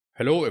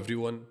Hello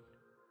everyone,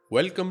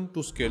 welcome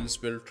to Skills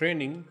Build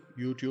Training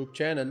YouTube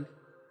channel.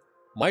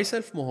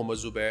 Myself Mohammad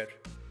Zubair,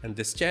 and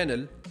this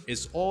channel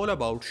is all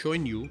about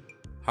showing you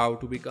how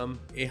to become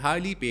a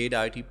highly paid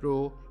IT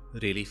pro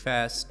really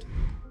fast.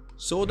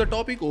 So the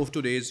topic of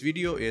today's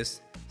video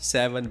is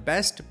 7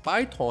 best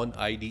Python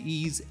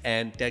IDEs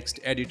and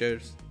text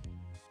editors.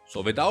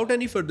 So without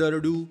any further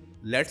ado,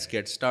 let's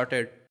get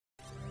started.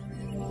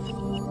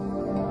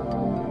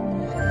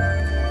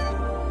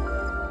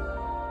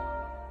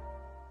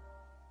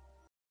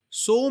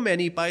 So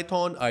many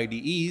Python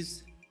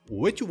IDEs,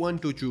 which one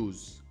to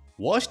choose?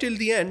 Watch till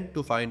the end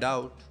to find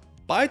out.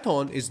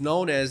 Python is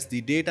known as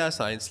the data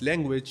science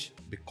language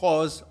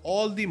because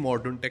all the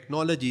modern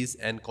technologies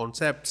and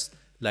concepts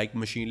like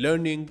machine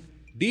learning,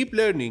 deep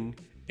learning,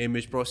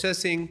 image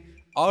processing,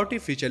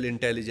 artificial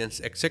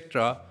intelligence,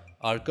 etc.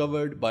 are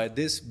covered by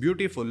this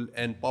beautiful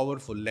and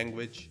powerful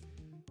language.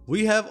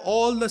 We have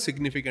all the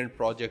significant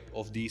projects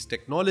of these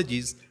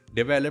technologies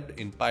developed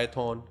in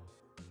Python.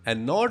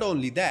 And not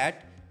only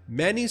that,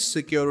 many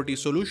security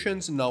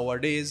solutions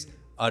nowadays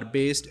are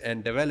based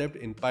and developed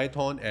in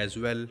Python as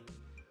well.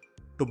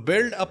 To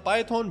build a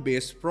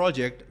Python-based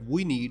project,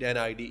 we need an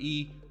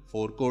IDE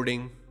for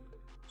coding.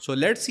 So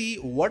let's see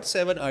what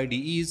 7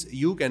 IDEs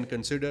you can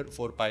consider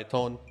for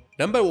Python.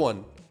 Number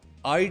 1.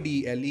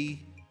 IDE.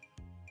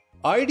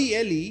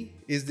 IDE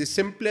is the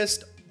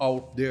simplest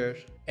out there,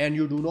 and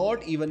you do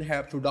not even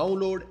have to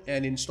download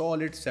and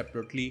install it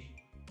separately.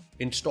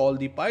 Install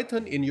the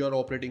Python in your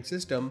operating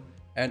system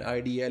and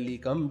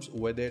IDE comes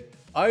with it.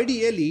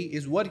 IDE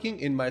is working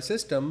in my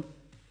system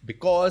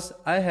because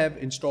I have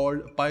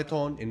installed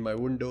Python in my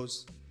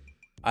Windows.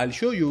 I'll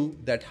show you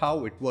that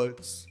how it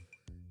works.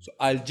 So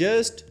I'll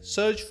just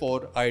search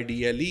for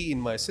IDE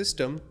in my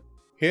system.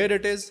 Here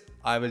it is.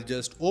 I will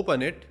just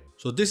open it.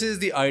 So this is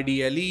the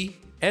IDE,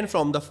 and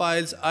from the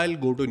files I'll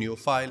go to new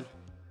file.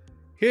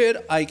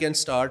 Here I can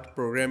start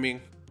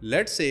programming.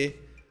 Let's say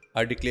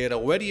I declare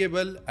a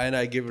variable and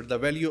I give it the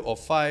value of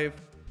 5.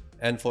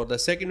 And for the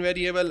second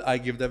variable, I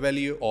give the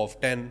value of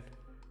 10.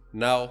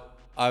 Now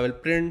I will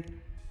print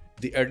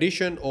the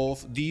addition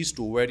of these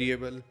two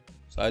variables.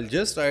 So I'll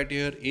just write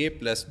here a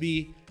plus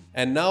b.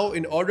 And now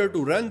in order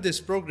to run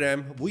this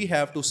program, we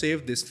have to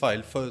save this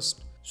file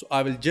first. So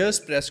I will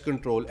just press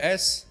Ctrl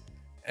S,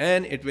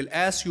 and it will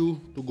ask you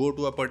to go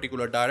to a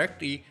particular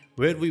directory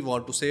where we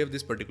want to save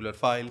this particular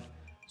file.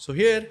 So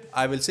here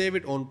I will save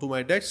it onto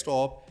my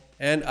desktop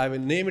and I will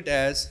name it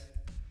as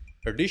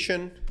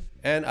addition.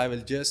 And I will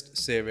just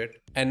save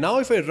it. And now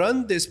if I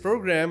run this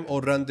program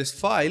or run this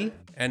file,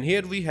 and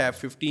here we have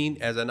 15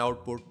 as an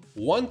output.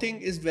 One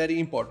thing is very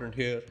important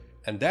here,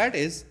 and that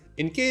is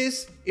in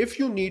case if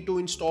you need to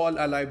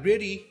install a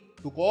library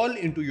to call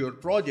into your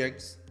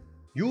projects,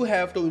 you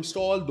have to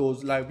install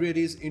those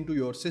libraries into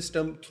your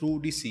system through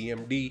the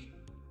CMD.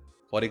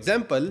 For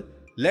example,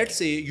 let's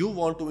say you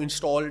want to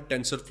install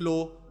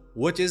TensorFlow,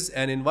 which is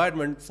an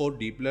environment for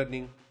deep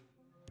learning.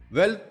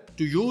 Well,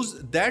 to use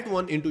that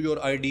one into your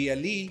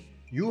IDE,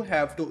 you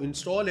have to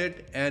install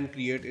it and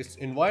create its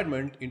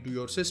environment into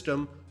your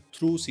system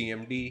through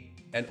CMD,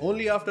 and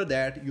only after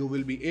that you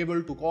will be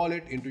able to call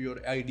it into your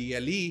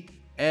IDE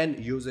and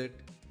use it.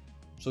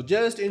 So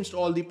just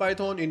install the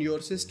Python in your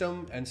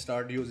system and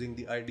start using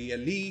the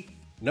IDE.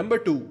 Number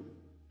 2.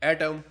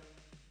 Atom.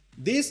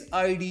 This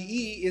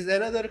IDE is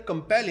another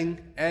compelling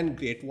and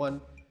great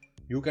one.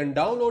 You can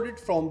download it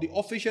from the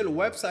official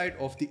website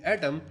of the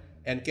Atom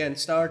and can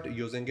start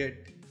using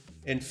it.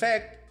 In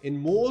fact, in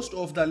most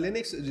of the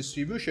Linux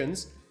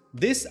distributions,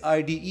 this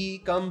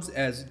IDE comes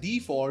as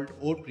default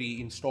or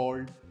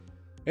pre-installed.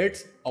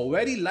 It's a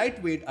very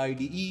lightweight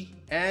IDE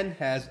and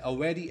has a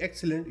very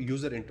excellent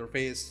user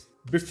interface.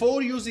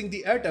 Before using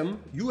the Atom,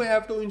 you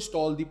have to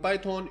install the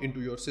Python into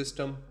your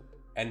system.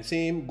 And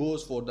same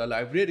goes for the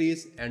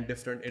libraries and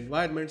different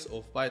environments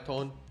of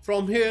Python.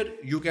 From here,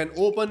 you can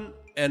open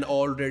an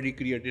already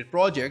created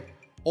project,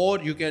 or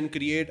you can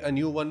create a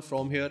new one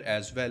from here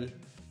as well.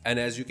 And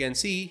as you can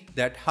see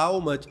that how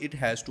much it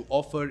has to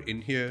offer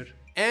in here.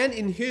 And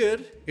in here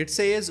it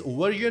says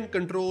version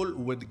control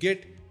with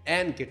Git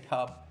and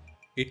GitHub.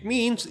 It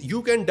means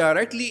you can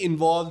directly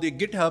involve the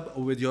GitHub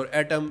with your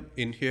Atom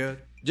in here.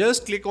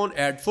 Just click on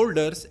add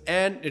folders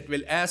and it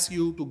will ask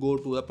you to go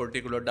to a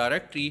particular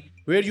directory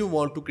where you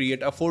want to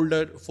create a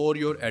folder for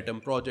your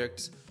Atom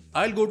projects.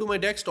 I'll go to my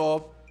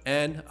desktop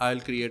and I'll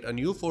create a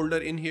new folder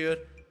in here,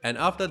 and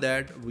after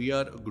that we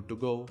are good to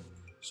go.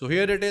 So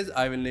here it is.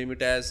 I will name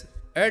it as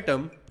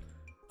Atom.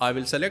 I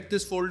will select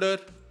this folder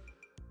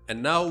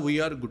and now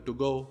we are good to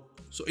go.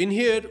 So in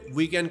here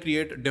we can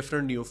create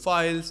different new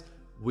files,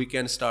 we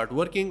can start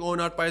working on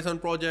our Python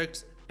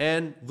projects,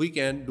 and we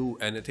can do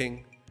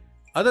anything.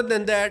 Other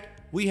than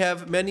that, we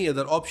have many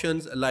other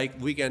options, like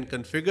we can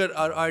configure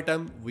our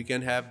item, we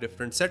can have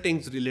different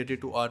settings related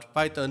to our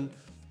Python,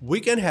 we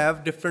can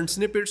have different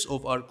snippets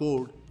of our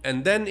code,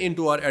 and then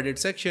into our edit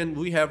section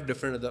we have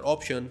different other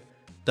options.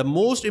 The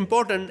most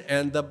important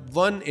and the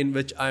one in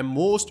which I'm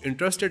most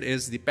interested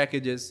is the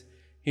packages.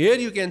 Here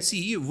you can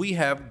see we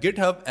have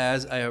GitHub,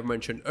 as I have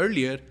mentioned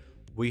earlier.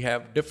 We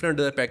have different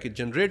other package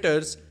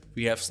generators.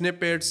 We have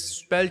snippets,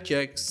 spell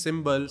checks,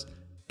 symbols,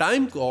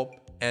 time cop,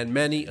 and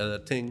many other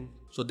things.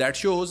 So that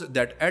shows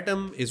that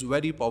Atom is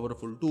very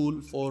powerful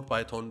tool for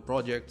Python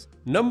projects.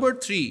 Number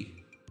 3,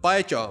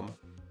 PyCharm.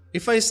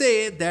 If I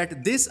say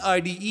that this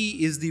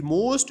IDE is the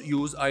most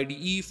used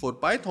IDE for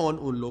Python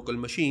on local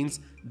machines,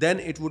 then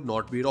it would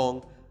not be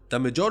wrong. The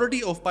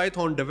majority of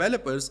Python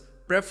developers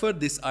prefer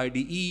this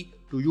IDE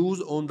to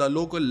use on the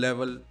local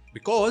level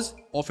because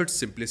of its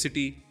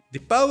simplicity. The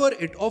power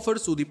it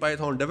offers to the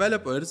Python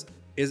developers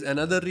is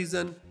another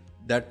reason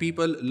that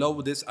people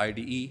love this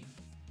IDE.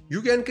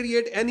 You can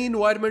create any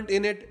environment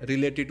in it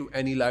related to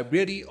any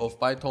library of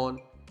Python.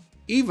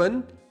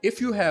 Even if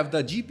you have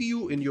the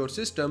GPU in your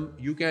system,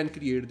 you can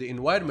create the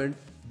environment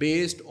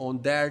based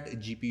on that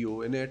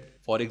GPU in it.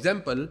 For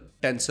example,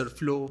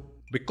 TensorFlow.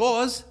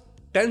 Because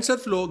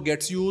TensorFlow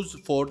gets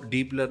used for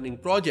deep learning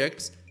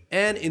projects,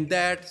 and in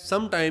that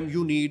sometimes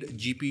you need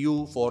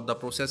GPU for the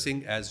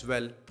processing as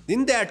well.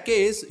 In that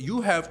case,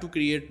 you have to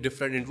create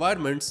different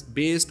environments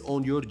based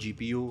on your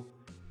GPU,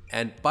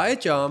 and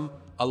PyCharm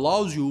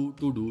allows you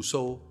to do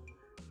so.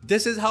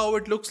 This is how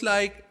it looks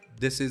like.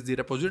 This is the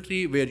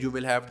repository where you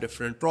will have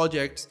different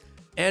projects,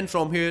 and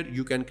from here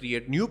you can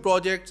create new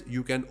projects.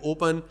 You can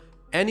open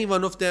any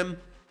one of them,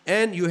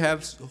 and you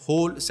have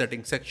whole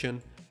setting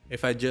section.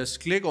 If I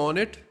just click on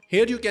it,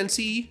 here you can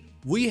see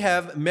we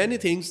have many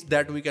things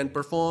that we can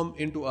perform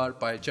into our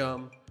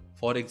PyCharm.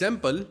 For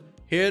example,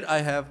 here I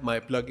have my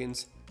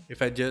plugins.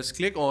 If I just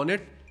click on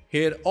it,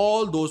 here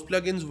all those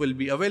plugins will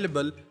be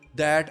available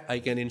that I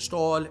can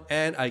install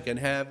and I can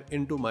have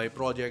into my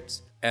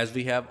projects. As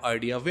we have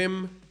IDEA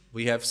Vim,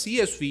 we have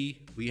CSV,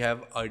 we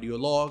have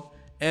ideolog,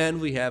 and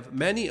we have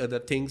many other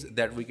things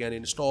that we can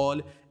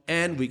install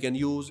and we can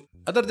use.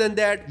 Other than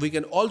that, we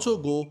can also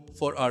go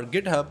for our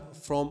GitHub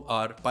from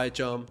our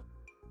PyCharm.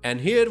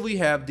 And here we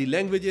have the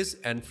languages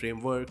and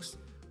frameworks.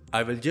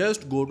 I will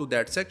just go to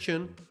that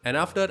section, and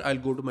after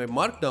I'll go to my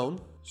markdown.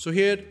 So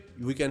here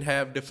we can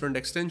have different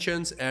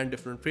extensions and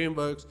different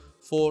frameworks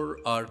for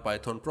our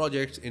Python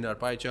projects in our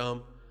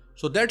PyCharm.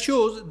 So that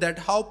shows that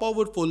how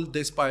powerful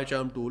this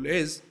PyCharm tool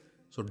is.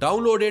 So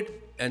download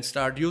it and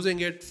start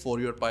using it for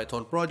your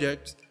Python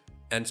projects,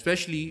 and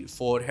especially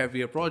for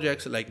heavier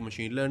projects like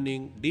machine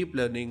learning, deep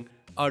learning,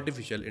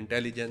 artificial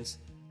intelligence.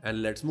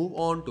 And let's move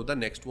on to the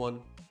next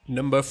one.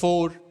 Number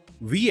 4,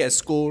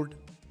 VS Code.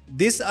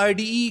 This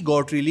IDE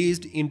got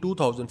released in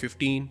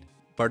 2015,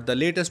 but the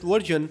latest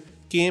version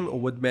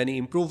came with many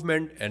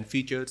improvements and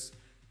features.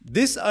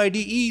 This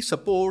IDE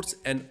supports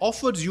and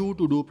offers you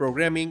to do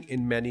programming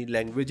in many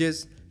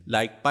languages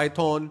like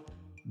Python,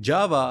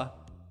 Java,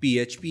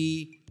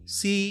 PHP,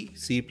 C,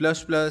 C++,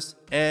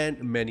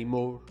 and many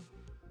more.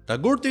 The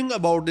good thing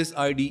about this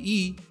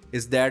IDE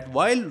is that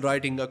while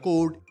writing a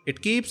code,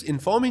 it keeps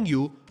informing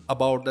you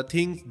about the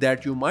things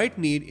that you might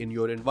need in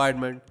your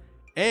environment,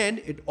 and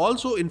it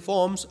also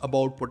informs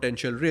about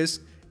potential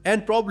risks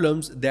and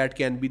problems that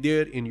can be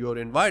there in your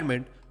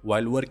environment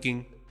while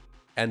working,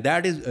 and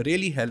that is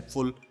really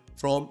helpful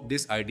from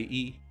this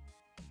IDE.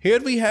 Here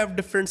we have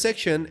different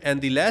section, and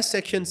the last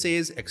section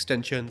says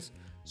extensions.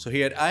 So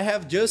here I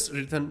have just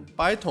written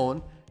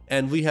Python,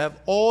 and we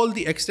have all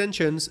the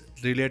extensions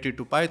related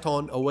to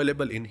Python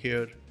available in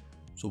here.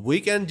 So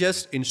we can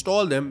just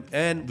install them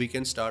and we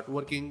can start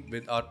working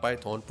with our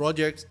Python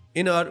projects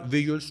in our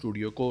Visual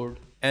Studio Code.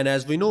 And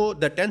as we know,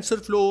 the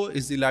TensorFlow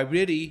is the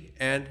library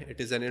and it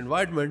is an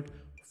environment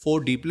for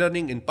deep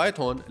learning in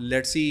Python.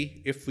 Let's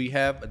see if we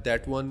have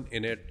that one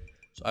in it.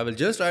 So I will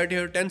just write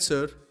here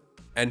Tensor,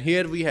 and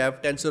here we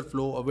have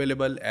TensorFlow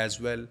available as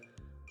well.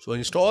 So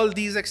install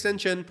these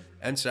extensions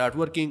and start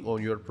working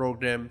on your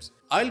programs.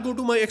 I'll go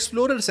to my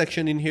Explorer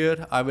section in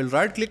here. I will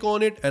right click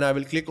on it and I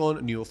will click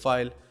on New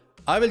File.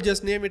 I will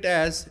just name it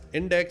as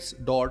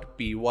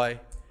index.py.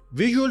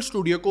 Visual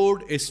Studio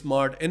Code is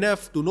smart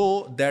enough to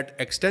know that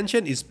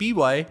extension is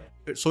py,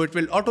 so it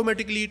will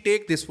automatically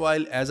take this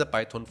file as a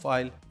Python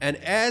file. And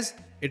as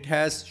it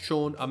has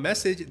shown a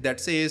message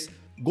that says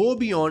go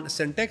beyond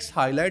syntax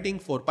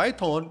highlighting for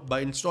Python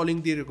by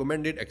installing the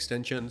recommended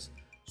extensions.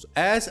 So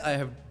as I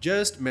have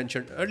just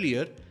mentioned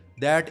earlier,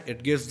 that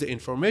it gives the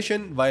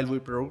information while we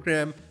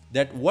program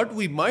that what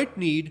we might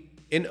need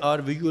in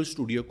our Visual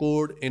Studio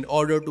Code in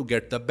order to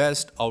get the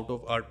best out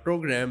of our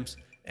programs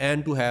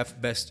and to have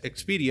best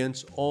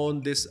experience on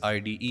this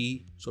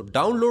IDE. So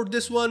download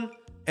this one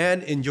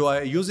and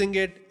enjoy using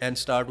it and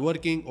start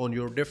working on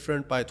your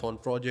different Python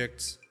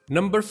projects.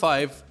 Number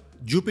 5,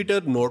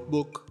 Jupyter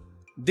Notebook.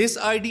 This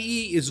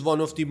IDE is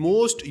one of the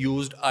most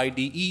used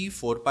IDE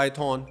for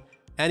Python.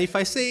 And if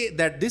I say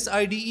that this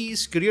IDE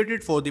is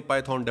created for the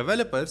Python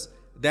developers,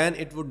 then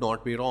it would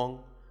not be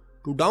wrong.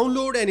 To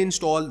download and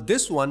install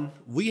this one,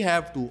 we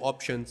have two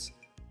options.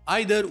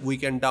 Either we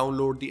can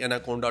download the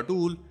Anaconda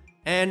tool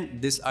and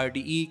this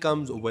IDE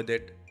comes with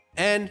it.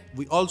 And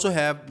we also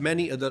have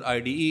many other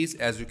IDEs,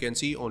 as you can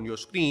see on your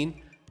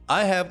screen.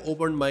 I have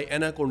opened my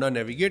Anaconda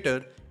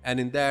Navigator, and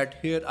in that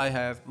here I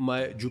have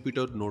my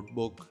Jupyter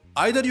Notebook.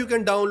 Either you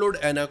can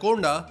download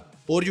Anaconda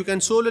or you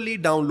can solely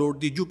download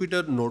the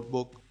Jupyter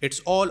Notebook. It's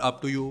all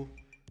up to you.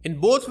 In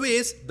both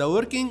ways, the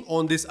working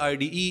on this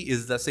IDE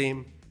is the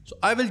same. So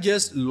I will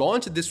just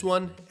launch this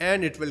one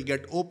and it will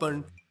get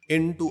opened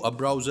into a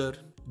browser.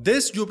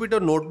 This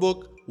Jupyter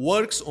Notebook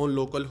works on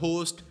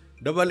localhost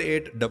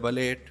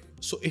 8888.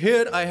 So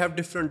here I have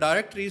different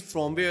directories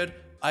from where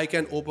I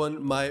can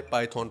open my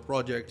Python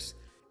projects.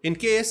 In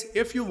case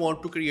if you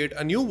want to create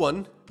a new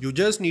one, you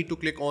just need to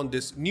click on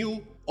this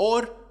new,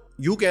 or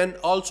you can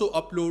also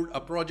upload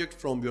a project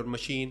from your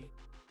machine.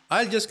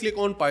 I'll just click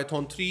on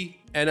Python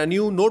 3 and a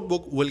new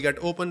notebook will get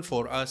opened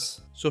for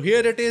us. So here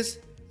it is.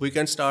 We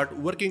can start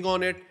working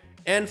on it,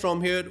 and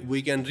from here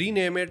we can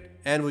rename it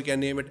and we can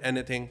name it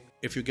anything.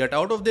 If you get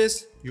out of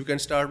this, you can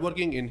start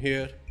working in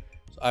here.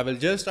 So I will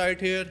just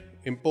write here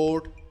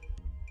import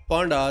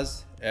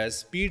pandas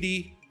as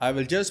PD. I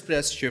will just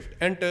press shift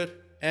enter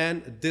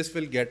and this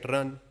will get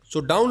run.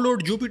 So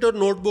download Jupyter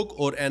Notebook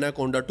or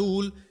Anaconda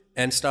tool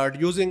and start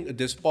using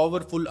this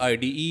powerful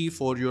IDE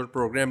for your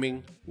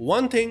programming.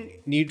 One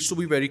thing needs to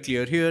be very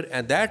clear here,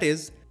 and that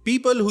is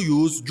people who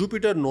use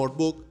Jupyter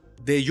Notebook,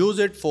 they use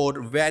it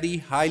for very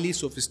highly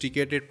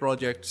sophisticated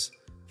projects.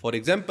 For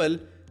example,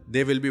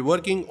 they will be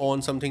working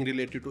on something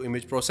related to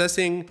image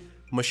processing,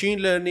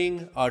 machine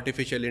learning,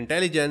 artificial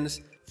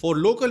intelligence. For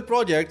local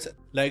projects,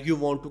 like you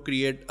want to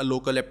create a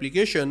local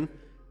application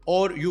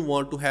or you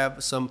want to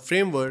have some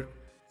framework,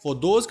 for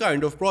those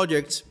kind of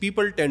projects,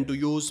 people tend to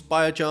use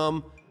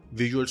PyCharm,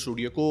 Visual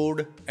Studio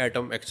Code,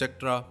 Atom,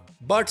 etc.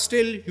 But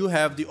still, you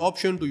have the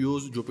option to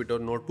use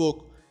Jupyter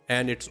Notebook,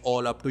 and it's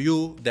all up to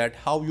you that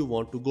how you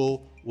want to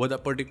go with a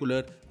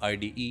particular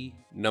IDE.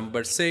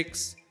 Number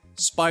 6,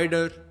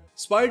 Spyder.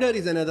 Spyder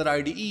is another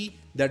IDE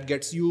that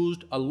gets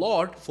used a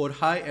lot for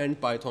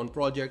high-end Python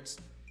projects.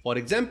 For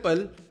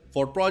example,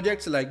 for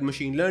projects like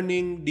machine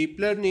learning, deep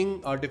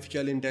learning,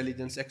 artificial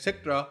intelligence,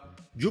 etc.,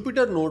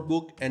 Jupyter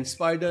Notebook and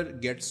Spyder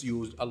gets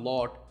used a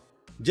lot.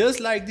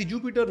 Just like the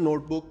Jupyter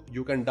Notebook,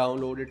 you can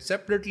download it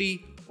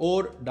separately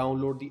or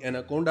download the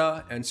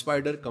Anaconda and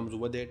Spyder comes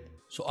with it.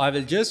 So I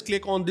will just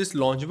click on this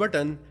launch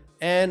button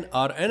and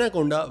our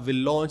Anaconda will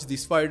launch the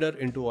Spyder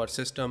into our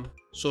system.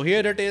 So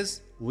here it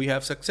is. We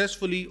have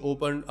successfully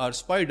opened our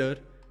Spyder.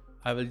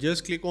 I will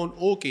just click on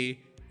OK,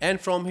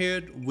 and from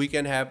here we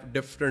can have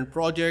different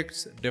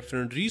projects,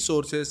 different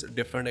resources,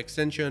 different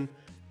extension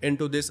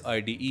into this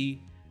IDE.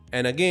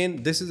 And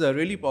again, this is a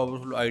really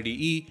powerful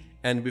IDE,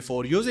 and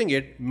before using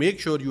it, make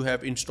sure you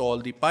have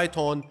installed the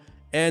Python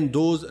and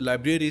those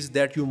libraries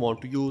that you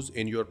want to use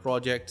in your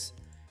projects.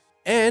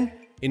 And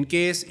in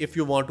case if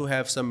you want to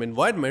have some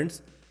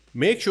environments,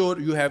 make sure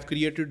you have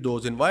created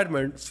those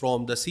environments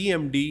from the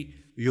CMD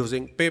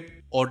using pip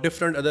or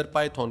different other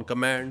Python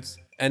commands.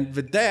 And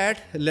with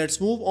that, let's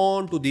move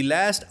on to the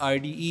last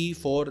IDE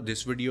for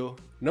this video.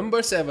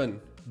 Number 7,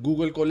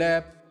 Google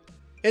Colab.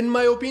 In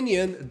my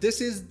opinion, this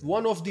is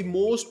one of the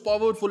most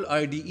powerful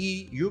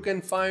IDE you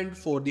can find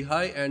for the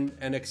high-end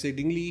and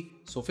exceedingly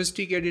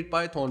sophisticated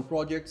Python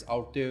projects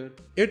out there.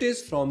 It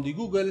is from the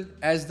Google,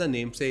 as the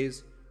name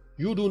says.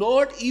 You do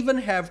not even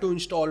have to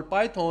install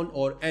Python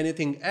or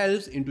anything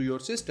else into your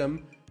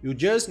system. You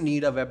just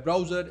need a web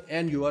browser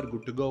and you are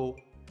good to go.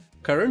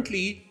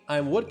 Currently, I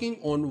am working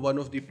on one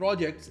of the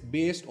projects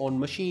based on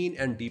machine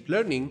and deep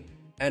learning,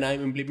 and I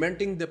am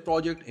implementing the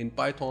project in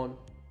Python.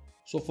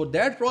 So for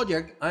that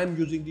project, I am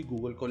using the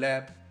Google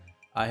Colab.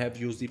 I have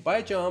used the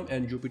PyCharm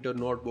and Jupyter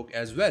Notebook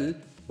as well,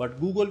 but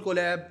Google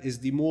Colab is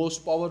the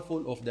most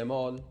powerful of them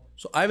all.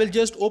 So I will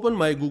just open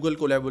my Google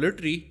Colab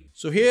repository.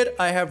 So here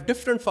I have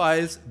different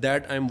files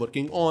that I'm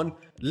working on.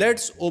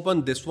 Let's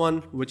open this one,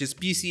 which is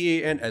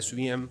PCA and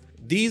SVM.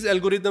 These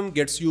algorithm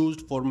gets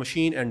used for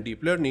machine and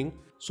deep learning.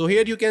 So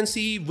here you can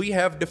see we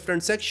have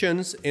different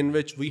sections in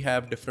which we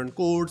have different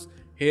codes.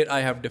 Here I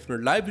have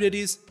different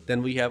libraries.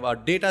 Then we have our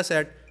data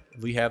set.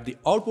 We have the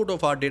output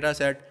of our data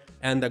set.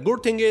 And the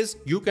good thing is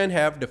you can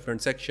have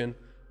different section.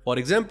 For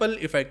example,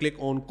 if I click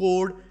on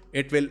code,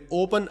 it will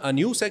open a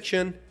new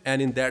section,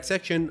 and in that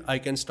section I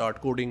can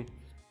start coding.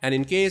 And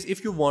in case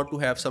if you want to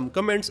have some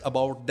comments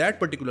about that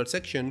particular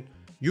section,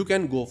 you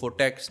can go for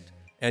text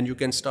and you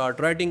can start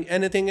writing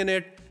anything in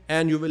it,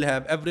 and you will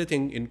have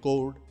everything in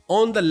code.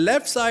 On the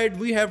left side,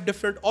 we have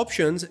different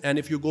options, and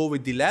if you go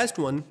with the last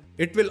one,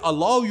 it will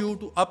allow you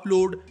to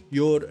upload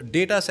your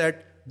data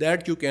set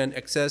that you can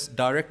access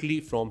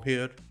directly from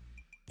here.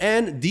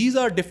 And these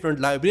are different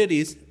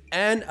libraries,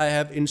 and I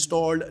have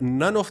installed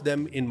none of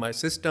them in my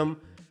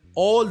system.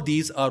 All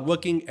these are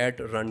working at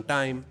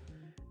runtime.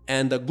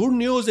 And the good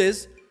news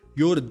is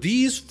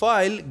these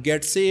files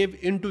get saved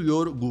into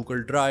your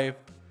Google Drive.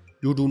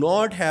 You do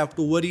not have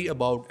to worry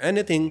about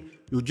anything.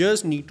 You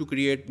just need to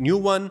create new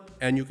one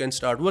and you can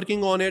start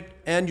working on it,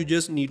 and you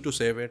just need to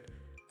save it.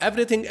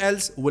 Everything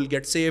else will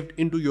get saved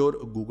into your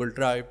Google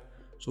Drive.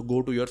 So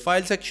go to your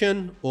file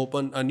section,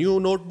 open a new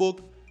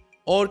notebook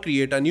or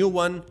create a new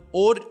one,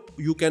 or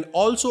you can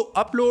also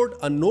upload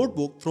a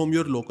notebook from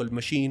your local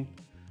machine.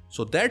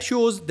 So that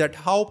shows that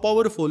how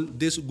powerful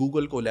this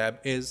Google Colab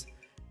is.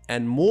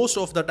 And most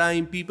of the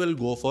time people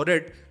go for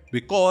it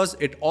because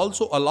it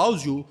also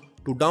allows you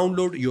to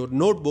download your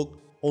notebook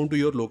onto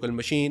your local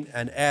machine,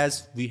 and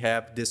as we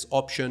have this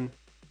option,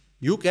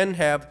 you can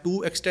have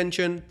two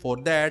extensions for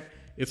that.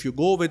 If you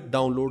go with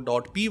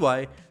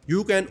download.py,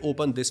 you can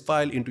open this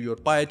file into your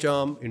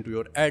PyCharm, into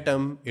your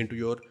Atom, into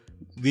your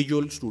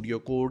Visual Studio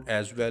Code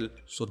as well.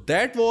 So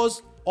that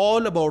was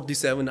all about the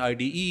 7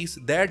 IDEs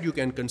that you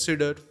can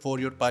consider for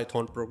your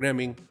Python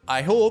programming.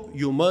 I hope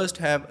you must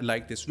have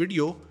liked this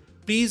video.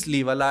 Please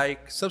leave a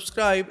like,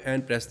 subscribe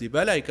and press the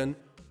bell icon.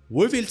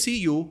 We will see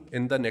you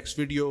in the next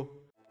video.